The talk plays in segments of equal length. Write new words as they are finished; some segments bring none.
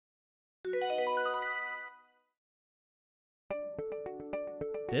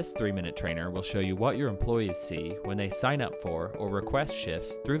This 3-minute trainer will show you what your employees see when they sign up for or request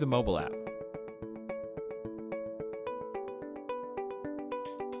shifts through the mobile app.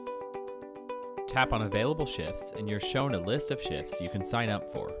 Tap on available shifts and you're shown a list of shifts you can sign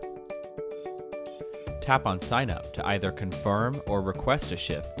up for. Tap on Sign Up to either confirm or request a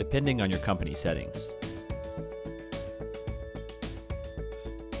shift depending on your company settings.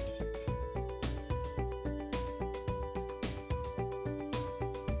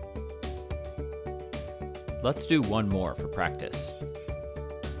 Let's do one more for practice.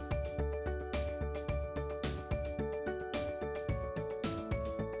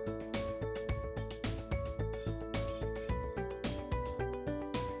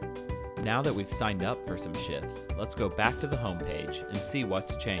 Now that we've signed up for some shifts, let's go back to the home page and see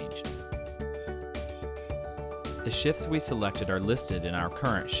what's changed. The shifts we selected are listed in our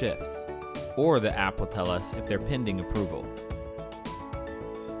current shifts, or the app will tell us if they're pending approval.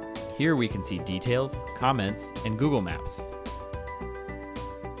 Here we can see details, comments, and Google Maps.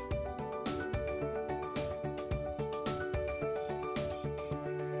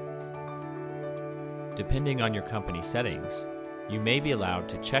 Depending on your company settings, you may be allowed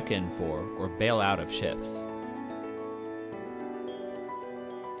to check in for or bail out of shifts.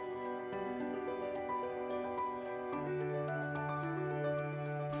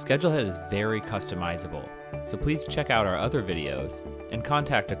 Schedulehead is very customizable, so please check out our other videos and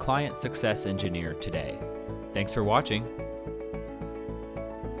contact a client success engineer today. Thanks for watching.